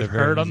heard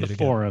on the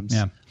forums.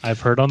 Yeah. I've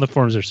heard on the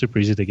forums they're super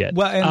easy to get.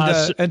 Well,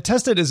 and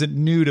Testit isn't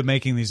new to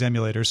making these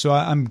emulators, so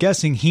I'm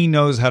guessing he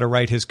knows how to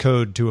write his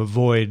code to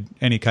avoid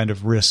any kind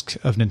of risk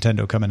of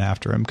Nintendo coming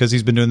after him because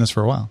he's been doing this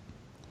for a while.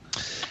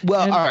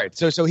 Well, all right.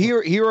 So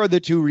here are the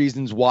two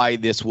reasons why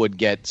this would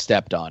get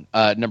stepped on.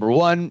 Number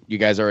one, you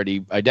guys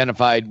already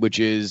identified, which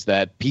is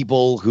that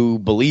people who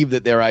believe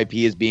that their IP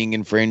is being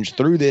infringed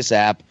through this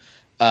app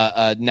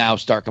now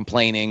start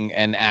complaining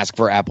and ask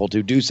for Apple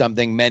to do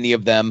something. Many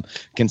of them,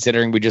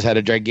 considering we just had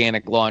a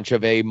gigantic launch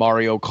of a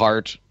Mario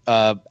Kart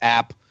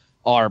app,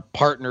 are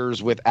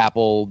partners with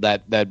Apple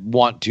that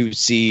want to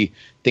see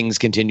things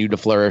continue to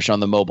flourish on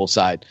the mobile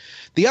side.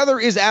 The other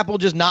is Apple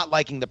just not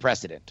liking the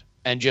precedent.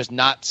 And just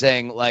not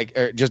saying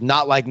just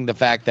not liking the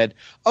fact that,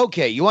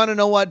 okay, you want to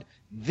know what?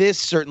 This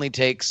certainly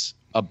takes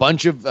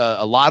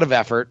a lot of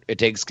effort. It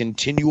takes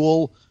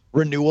continual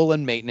renewal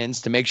and maintenance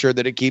to make sure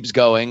that it keeps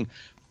going.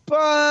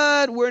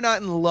 But we're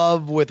not in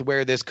love with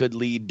where this could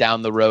lead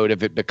down the road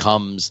if it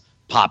becomes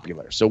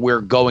popular. So we're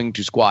going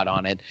to squat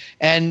on it.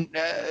 And,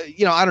 I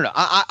don't know.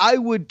 I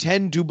would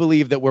tend to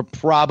believe that we're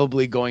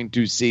probably going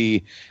to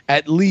see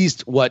at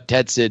least what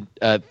Tencent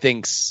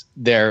thinks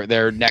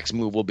their next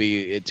move will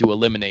be to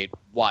eliminate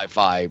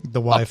Wi-Fi.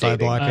 The Wi-Fi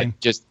blocking.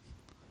 Just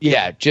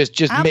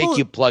Apple, make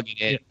you plug it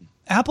in.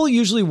 Apple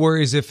usually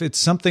worries if it's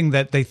something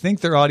that they think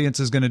their audience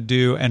is going to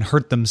do and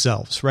hurt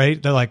themselves,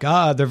 right? They're like,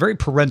 they're very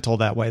parental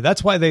that way.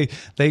 That's why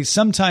they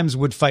sometimes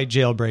would fight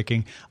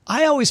jailbreaking.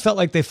 I always felt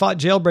like they fought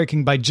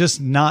jailbreaking by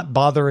just not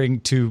bothering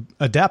to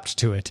adapt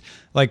to it.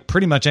 Like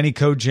pretty much any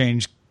code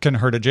change can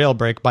hurt a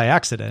jailbreak by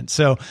accident.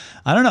 So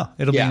I don't know.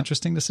 It'll be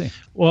interesting to see.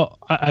 Well,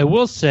 I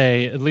will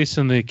say, at least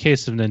in the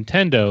case of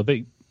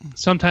Nintendo,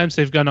 sometimes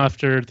they've gone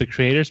after the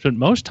creators, but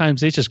most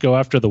times they just go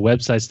after the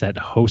websites that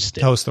host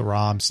the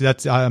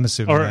ROMs. I'm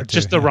assuming, or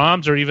just the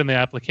ROMs, or even the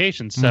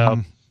applications.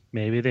 So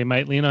maybe they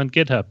might lean on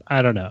GitHub.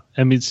 I don't know.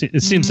 I mean,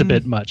 it seems a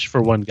bit much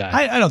for one guy.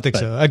 I don't think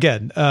so.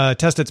 Again,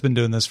 Tested's been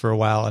doing this for a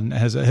while and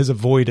has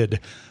avoided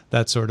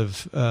that sort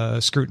of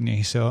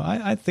scrutiny. So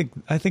I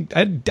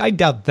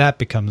doubt that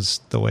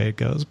becomes the way it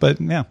goes.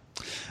 But yeah.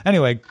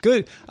 Anyway,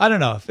 good. I don't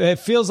know. It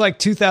feels like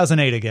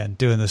 2008 again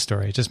doing this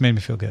story. It just made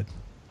me feel good.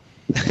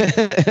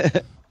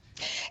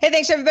 Hey,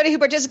 thanks to everybody who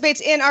participates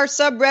in our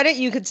subreddit.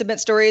 You can submit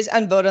stories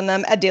and vote on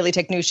them at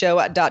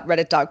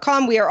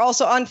dailytechnewsshow.reddit.com. We are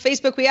also on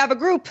Facebook. We have a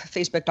group,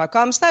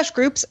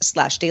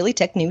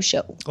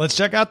 facebook.com/groups/dailytechnewsshow. Let's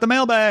check out the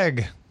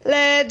mailbag.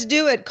 Let's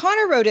do it.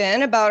 Connor wrote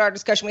in about our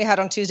discussion we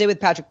had on Tuesday with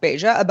Patrick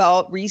Beja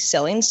about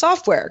reselling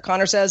software.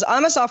 Connor says,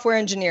 I'm a software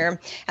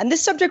engineer, and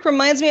this subject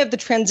reminds me of the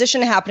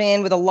transition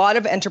happening with a lot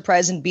of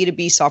enterprise and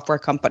B2B software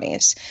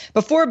companies.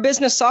 Before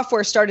business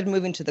software started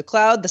moving to the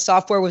cloud, the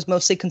software was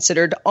mostly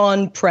considered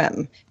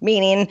on-prem,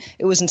 meaning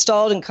it was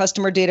installed in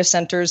customer data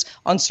centers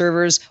on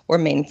servers or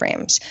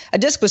mainframes. A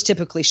disk was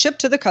typically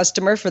shipped to the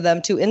customer for them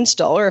to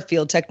install, or a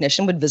field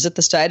technician would visit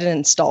the site and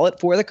install it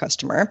for the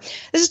customer.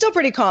 This is still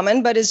pretty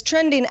common, but is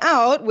trending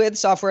out with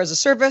software as a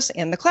service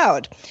and the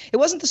cloud. It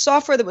wasn't the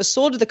software that was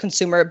sold to the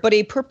consumer, but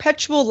a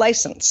perpetual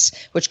license,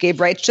 which gave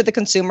rights to the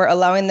consumer,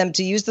 allowing them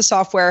to use the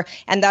software,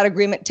 and that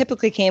agreement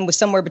typically came with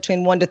somewhere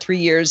between 1 to 3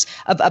 years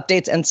of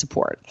updates and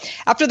support.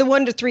 After the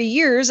 1 to 3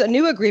 years, a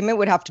new agreement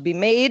would have to be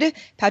made.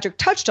 Patrick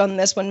touched on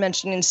this when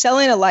mentioning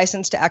selling a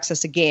license to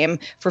access a game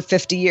for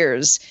 50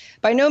 years.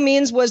 By no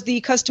means was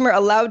the customer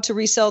allowed to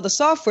resell the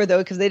software, though,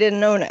 because they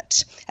didn't own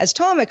it. As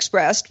Tom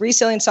expressed,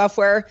 reselling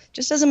software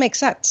just doesn't make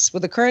sense.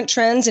 With the current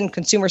trends in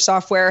consumer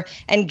software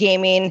and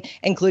gaming,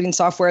 including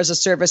software as a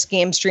service,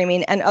 game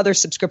streaming, and other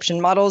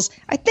subscription models,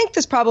 I think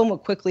this problem will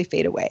quickly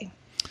fade away.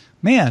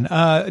 Man,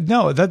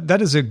 no,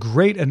 that is a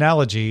great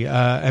analogy,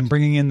 and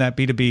bringing in that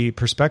B2B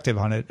perspective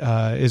on it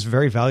is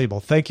very valuable.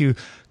 Thank you,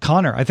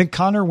 Connor. I think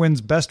Connor wins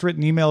Best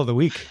Written Email of the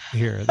Week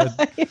here.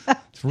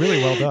 It's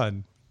really well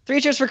done. 3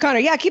 cheers for Connor.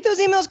 Yeah, keep those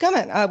emails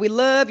coming. We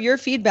love your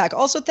feedback.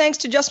 Also, thanks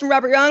to Justin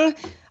Robert Young.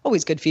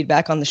 Always good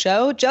feedback on the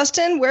show.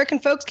 Justin, where can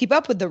folks keep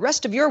up with the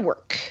rest of your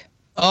work?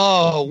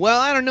 Oh, well,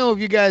 I don't know if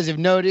you guys have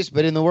noticed,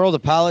 but in the world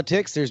of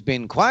politics, there's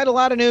been quite a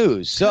lot of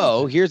news.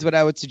 So here's what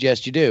I would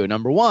suggest you do.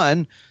 Number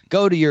one,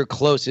 go to your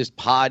closest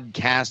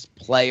podcast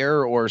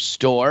player or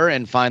store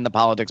and find the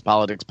Politics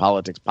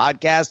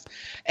podcast,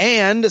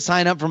 and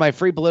sign up for my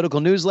free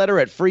political newsletter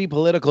at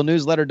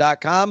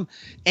freepoliticalnewsletter.com.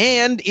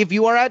 And if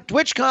you are at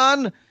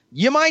TwitchCon,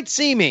 you might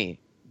see me.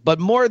 But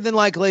more than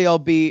likely, I'll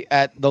be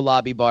at the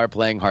lobby bar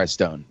playing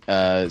Hearthstone.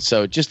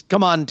 So just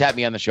come on and tap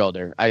me on the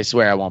shoulder. I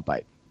swear I won't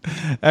bite.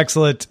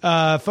 Excellent.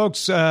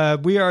 Folks,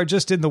 we are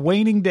just in the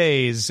waning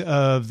days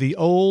of the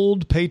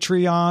old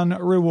Patreon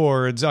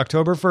rewards.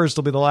 October 1st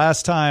will be the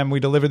last time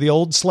we deliver the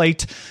old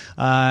slate.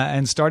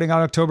 And starting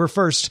on October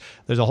 1st,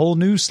 there's a whole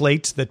new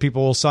slate that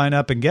people will sign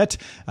up and get.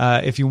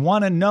 If you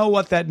want to know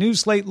what that new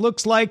slate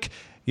looks like,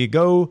 you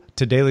go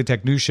to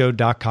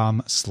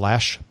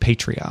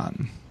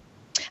dailytechnewsshow.com/Patreon.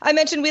 I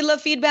mentioned we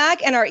love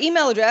feedback, and our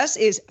email address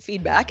is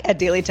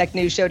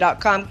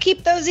feedback@dailytechnewsshow.com.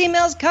 Keep those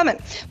emails coming.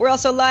 We're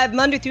also live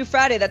Monday through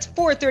Friday. That's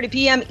 4:30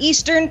 p.m.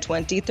 Eastern,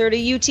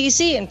 20:30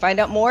 UTC. And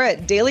find out more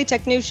at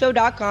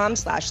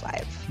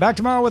dailytechnewsshow.com/live. Back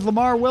tomorrow with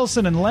Lamar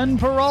Wilson and Len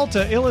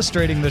Peralta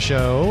illustrating the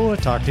show.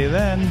 Talk to you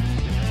then.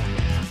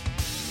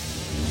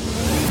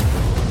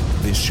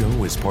 This show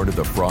is part of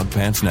the Frog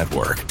Pants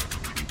Network.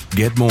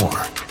 Get more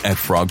at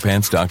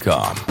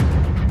frogpants.com.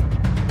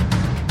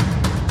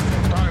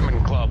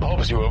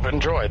 to have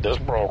enjoyed this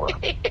program.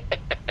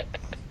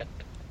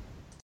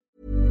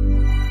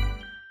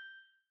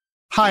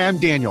 Hi, I'm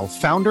Daniel,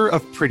 founder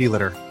of Pretty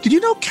Litter. Did you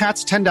know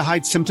cats tend to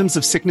hide symptoms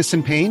of sickness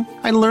and pain?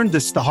 I learned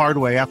this the hard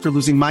way after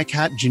losing my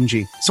cat,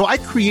 Gingy. So I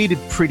created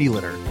Pretty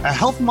Litter, a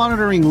health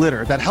monitoring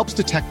litter that helps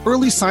detect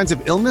early signs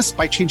of illness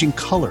by changing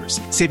colors,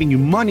 saving you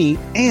money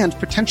and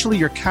potentially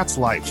your cat's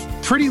life.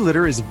 Pretty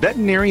Litter is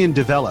veterinarian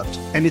developed,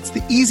 and it's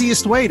the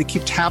easiest way to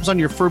keep tabs on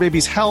your fur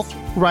baby's health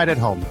right at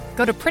home.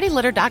 Go to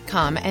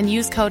prettylitter.com and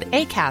use code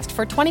ACAST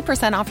for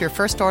 20% off your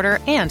first order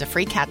and a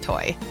free cat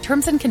toy.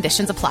 Terms and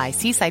conditions apply.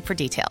 See site for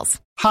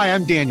details. Hi,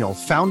 I'm Daniel,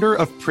 founder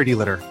of Pretty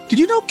Litter. Did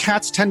you know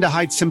cats tend to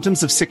hide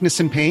symptoms of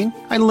sickness and pain?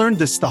 I learned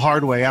this the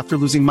hard way after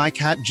losing my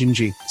cat,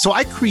 Gingy. So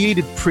I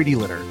created Pretty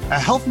Litter, a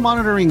health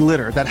monitoring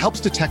litter that helps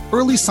detect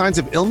early signs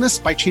of illness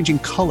by changing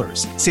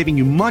colors, saving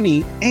you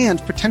money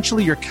and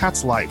potentially your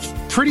cat's life.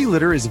 Pretty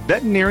Litter is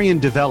veterinarian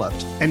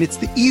developed, and it's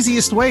the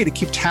easiest way to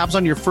keep tabs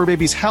on your fur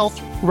baby's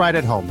health right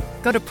at home.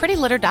 Go to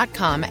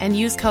prettylitter.com and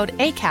use code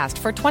ACAST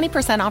for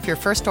 20% off your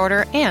first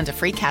order and a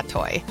free cat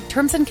toy.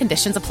 Terms and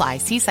conditions apply.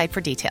 See site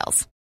for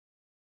details.